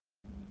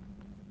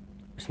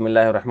بسم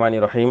اللہ الرحمن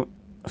الرحیم۔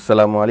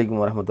 السلام علیکم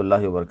ورحمۃ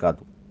اللہ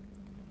وبرکاتہ۔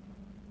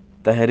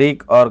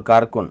 تحریک اور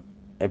کارکن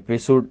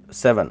ایپیسوڈ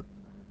 7،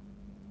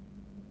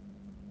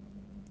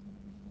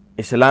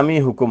 اسلامی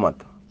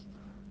حکومت۔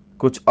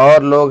 کچھ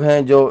اور لوگ ہیں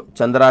جو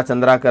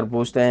چندرا کر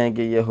پوچھتے ہیں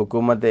کہ یہ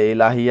حکومت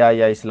الہیہ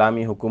یا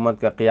اسلامی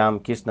حکومت کا قیام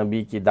کس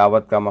نبی کی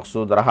دعوت کا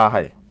مقصود رہا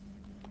ہے،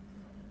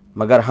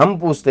 مگر ہم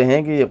پوچھتے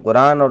ہیں کہ یہ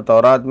قرآن اور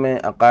تورات میں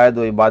عقائد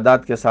و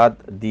عبادات کے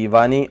ساتھ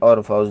دیوانی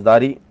اور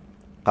فوجداری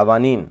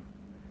قوانین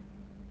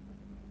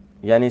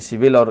یعنی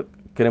سول اور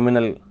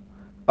کرمنل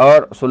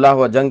اور صلح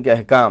و جنگ کے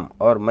احکام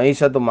اور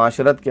معیشت و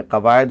معاشرت کے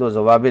قواعد و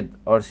ضوابط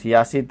اور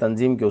سیاسی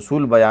تنظیم کے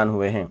اصول بیان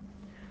ہوئے ہیں،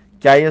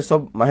 کیا یہ سب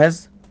محض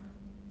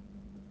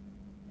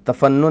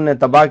تفنن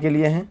تباہ کے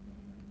لیے ہیں؟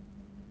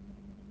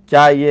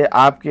 کیا یہ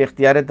آپ کے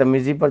اختیار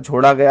تمیزی پر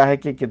چھوڑا گیا ہے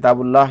کہ کتاب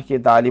اللہ کی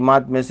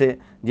تعلیمات میں سے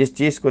جس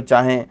چیز کو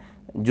چاہیں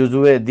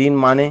جزو دین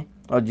مانیں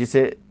اور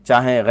جسے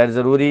چاہیں غیر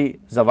ضروری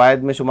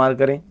زوائد میں شمار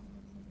کریں؟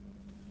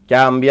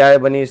 کیا انبیاء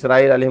بنی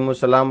اسرائیل علیہم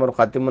السلام اور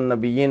خاتم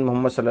النبیین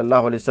محمد صلی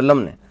اللہ علیہ وسلم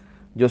نے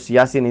جو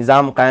سیاسی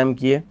نظام قائم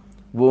کیے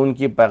وہ ان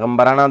کی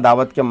پیغمبرانہ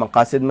دعوت کے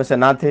مقاصد میں سے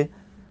نہ تھے؟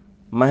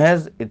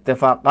 محض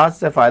اتفاقات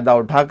سے فائدہ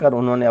اٹھا کر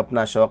انہوں نے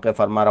اپنا شوق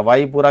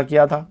فرمانروائی پورا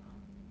کیا تھا؟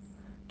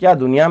 کیا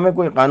دنیا میں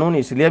کوئی قانون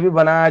اس لیے بھی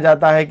بنایا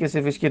جاتا ہے کہ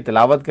صرف اس کی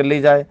تلاوت کر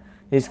لی جائے،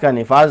 اس کا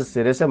نفاذ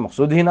سرے سے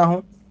مقصود ہی نہ ہو؟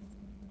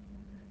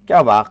 کیا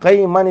واقعی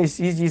ایمان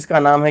اسی چیز کا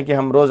نام ہے کہ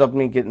ہم روز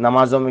اپنی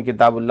نمازوں میں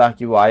کتاب اللہ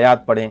کی وہ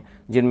آیات پڑھیں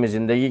جن میں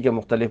زندگی کے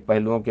مختلف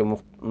پہلوؤں کے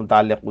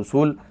متعلق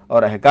اصول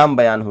اور احکام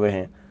بیان ہوئے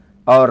ہیں،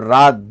 اور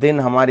رات دن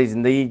ہماری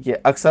زندگی کے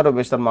اکثر و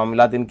بیشتر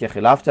معاملات ان کے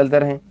خلاف چلتے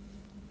رہیں؟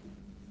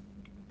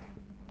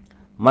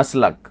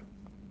 مسلک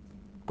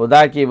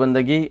خدا کی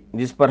بندگی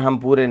جس پر ہم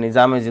پورے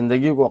نظام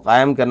زندگی کو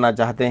قائم کرنا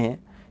چاہتے ہیں،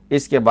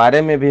 اس کے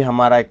بارے میں بھی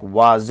ہمارا ایک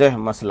واضح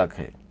مسلک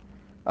ہے،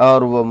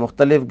 اور وہ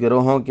مختلف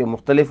گروہوں کے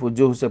مختلف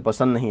وجوہ سے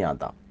پسند نہیں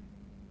آتا۔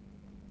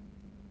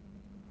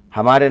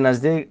 ہمارے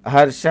نزدیک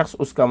ہر شخص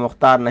اس کا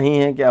مختار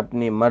نہیں ہے کہ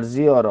اپنی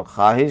مرضی اور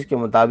خواہش کے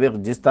مطابق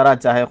جس طرح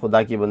چاہے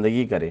خدا کی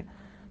بندگی کرے،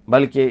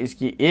 بلکہ اس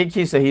کی ایک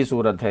ہی صحیح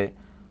صورت ہے،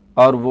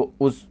 اور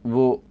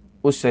وہ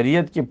اس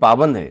شریعت کی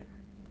پابند ہے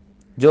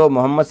جو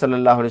محمد صلی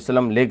اللہ علیہ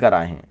وسلم لے کر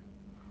آئے ہیں۔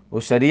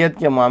 اس شریعت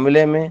کے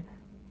معاملے میں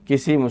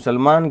کسی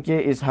مسلمان کے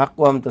اس حق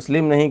کو ہم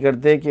تسلیم نہیں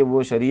کرتے کہ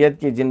وہ شریعت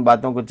کی جن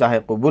باتوں کو چاہے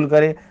قبول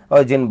کرے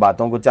اور جن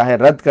باتوں کو چاہے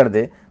رد کر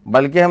دے،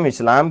 بلکہ ہم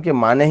اسلام کے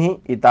معنی ہی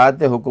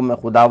اطاعت حکم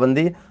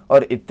خداوندی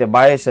اور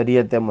اتباع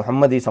شریعت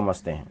محمدی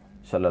سمجھتے ہیں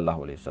صلی اللہ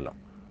علیہ وسلم۔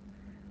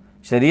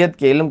 شریعت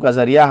کے علم کا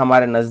ذریعہ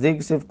ہمارے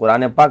نزدیک صرف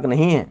قرآن پاک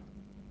نہیں ہے،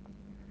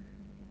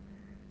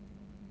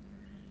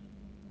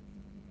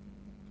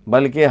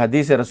 بلکہ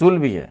حدیث رسول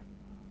بھی ہے،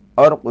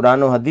 اور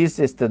قرآن و حدیث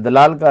سے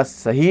استدلال کا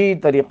صحیح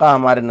طریقہ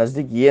ہمارے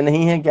نزدیک یہ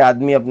نہیں ہے کہ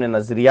آدمی اپنے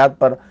نظریات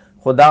پر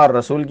خدا اور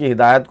رسول کی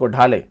ہدایت کو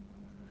ڈھالے۔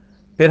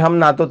 پھر ہم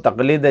نہ تو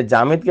تقلید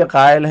جامد کے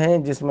قائل ہیں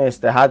جس میں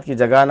اجتہاد کی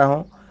جگہ نہ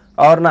ہو،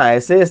 اور نہ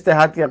ایسے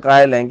اجتہاد کے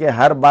قائل ہیں کہ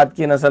ہر بات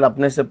کی نسل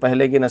اپنے سے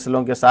پہلے کی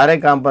نسلوں کے سارے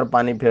کام پر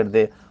پانی پھیر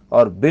دے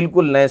اور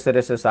بالکل نئے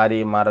سرے سے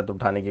ساری عمارت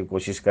اٹھانے کی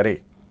کوشش کرے۔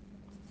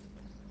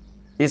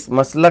 اس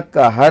مسلک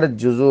کا ہر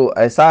جزو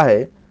ایسا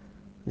ہے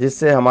جس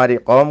سے ہماری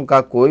قوم کا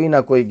کوئی نہ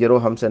کوئی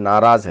گروہ ہم سے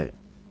ناراض ہے۔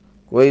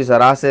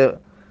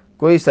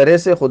 کوئی سرے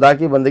سے خدا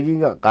کی بندگی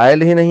کا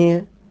قائل ہی نہیں ہے،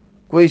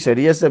 کوئی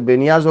شریعت سے بے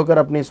نیاز ہو کر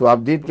اپنی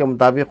صوابدید کے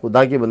مطابق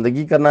خدا کی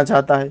بندگی کرنا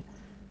چاہتا ہے،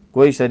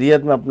 کوئی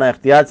شریعت میں اپنا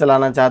اختیار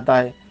چلانا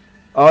چاہتا ہے،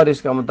 اور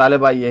اس کا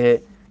مطالبہ یہ ہے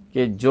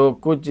کہ جو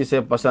کچھ اسے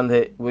پسند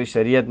ہے وہ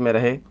شریعت میں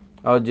رہے،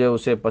 اور جو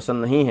اسے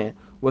پسند نہیں ہے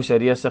وہ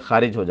شریعت سے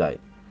خارج ہو جائے۔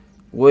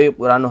 وہی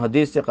قرآن و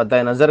حدیث سے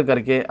قطع نظر کر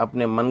کے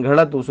اپنے من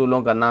گھڑت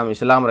اصولوں کا نام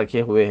اسلام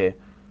رکھے ہوئے ہے،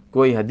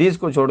 کوئی حدیث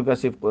کو چھوڑ کر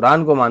صرف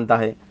قرآن کو مانتا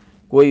ہے،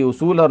 کوئی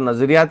اصول اور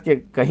نظریات کے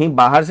کہیں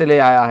باہر سے لے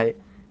آیا ہے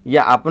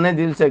یا اپنے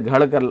دل سے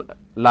گھڑ کر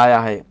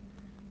لایا ہے،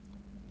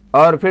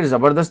 اور پھر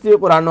زبردستی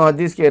قرآن و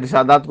حدیث کے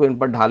ارشادات کو ان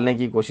پر ڈھالنے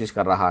کی کوشش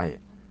کر رہا ہے۔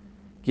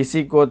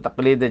 کسی کو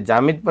تقلید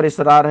جامد پر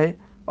اصرار ہے،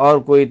 اور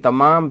کوئی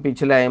تمام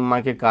پچھلے ائمہ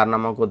کے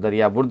کارناموں کو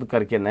دریا برد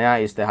کر کے نیا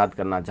اجتہاد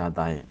کرنا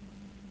چاہتا ہے۔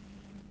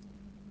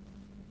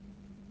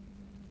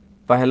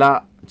 پہلا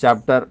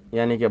چیپٹر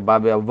یعنی کہ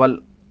باب اول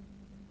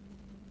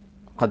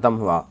ختم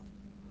ہوا۔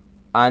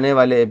 آنے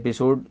والے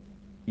ایپیسوڈ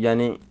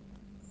یعنی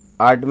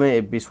 8ویں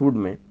ایپیسوڈ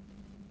میں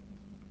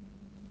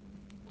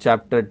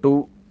چیپٹر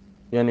 2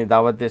 یعنی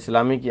دعوت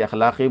اسلامی کی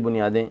اخلاقی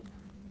بنیادیں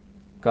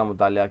کا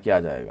مطالعہ کیا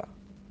جائے گا۔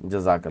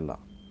 جزاک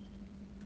اللہ۔